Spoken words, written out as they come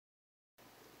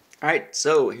Alright,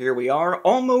 so here we are,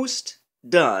 almost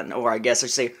done. Or I guess I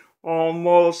say,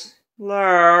 almost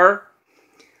there.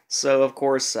 So, of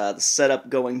course, the setup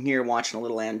going here, watching a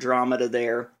little Andromeda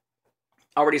there.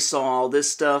 Already saw all this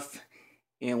stuff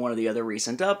in one of the other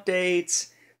recent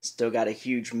updates. Still got a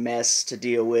huge mess to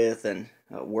deal with, and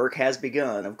work has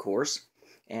begun, of course.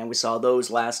 And we saw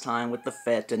those last time with the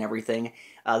FET and everything.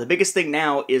 The biggest thing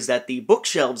now is that the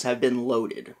bookshelves have been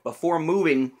loaded. Before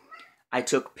moving, I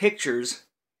took pictures.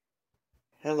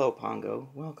 Hello, Pongo.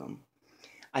 Welcome.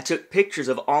 I took pictures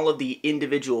of all of the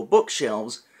individual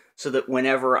bookshelves so that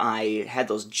whenever I had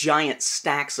those giant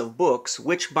stacks of books,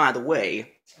 which, by the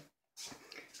way,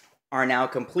 are now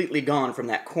completely gone from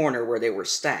that corner where they were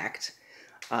stacked,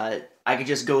 I could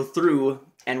just go through,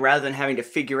 and rather than having to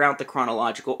figure out the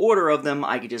chronological order of them,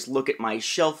 I could just look at my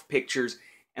shelf pictures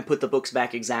and put the books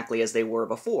back exactly as they were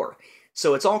before.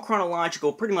 So it's all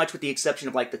chronological, pretty much with the exception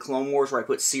of like the Clone Wars, where I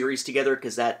put series together,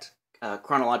 because that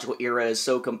chronological era is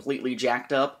so completely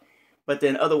jacked up. But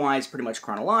then otherwise, pretty much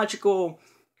chronological.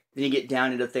 Then you get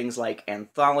down into things like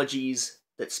anthologies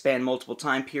that span multiple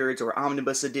time periods, or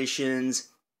omnibus editions,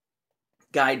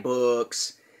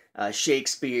 guidebooks,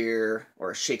 Shakespeare,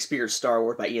 or Shakespeare's Star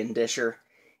Wars by Ian Disher.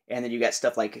 And then you got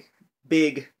stuff like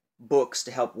big books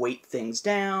to help weight things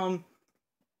down.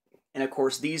 And of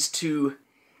course, these two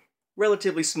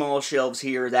relatively small shelves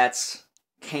here, that's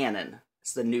canon.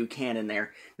 It's the new canon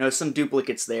there. Now, some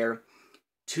duplicates there.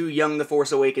 2 Young The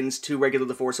Force Awakens, 2 Regular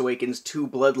The Force Awakens, 2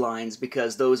 Bloodlines,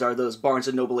 because those are those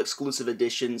Barnes & Noble exclusive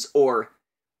editions, or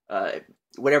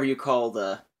whatever you call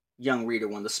the young reader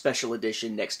one, the special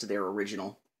edition next to their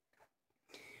original.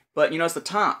 But you notice the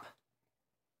top,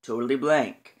 totally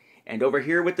blank. And over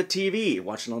here with the TV,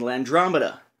 watching a little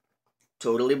Andromeda,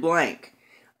 totally blank.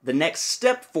 The next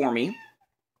step for me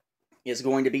is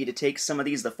going to be to take some of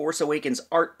these The Force Awakens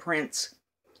art prints,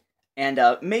 and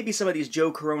maybe some of these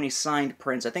Joe Coroni signed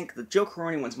prints. I think the Joe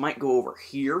Coroni ones might go over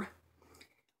here,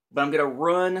 but I'm going to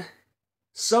run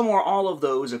some or all of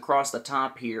those across the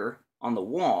top here on the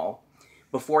wall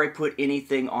before I put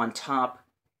anything on top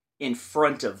in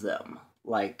front of them,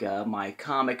 like my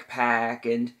comic pack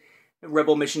and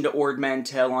Rebel Mission to Ord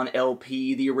Mantell on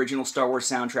LP, the original Star Wars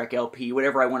soundtrack LP,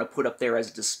 whatever I want to put up there as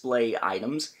display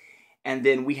items. And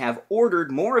then we have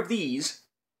ordered more of these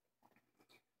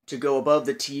to go above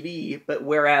the TV, but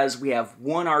whereas we have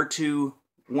 1 R2,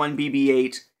 1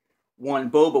 BB-8, 1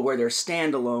 Boba where they're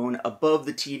standalone, above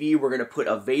the TV we're going to put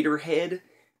a Vader head,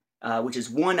 which is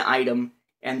 1 item,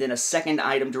 and then a second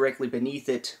item directly beneath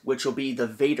it, which will be the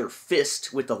Vader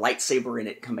fist with the lightsaber in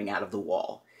it coming out of the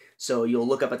wall. So you'll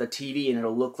look up at the TV and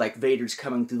it'll look like Vader's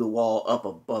coming through the wall up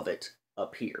above it,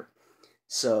 up here.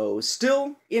 So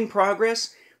still in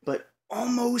progress, but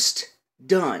almost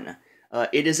done.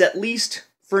 It is at least,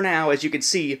 for now, as you can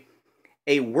see,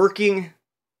 a working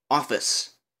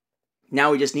office.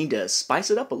 Now we just need to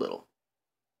spice it up a little.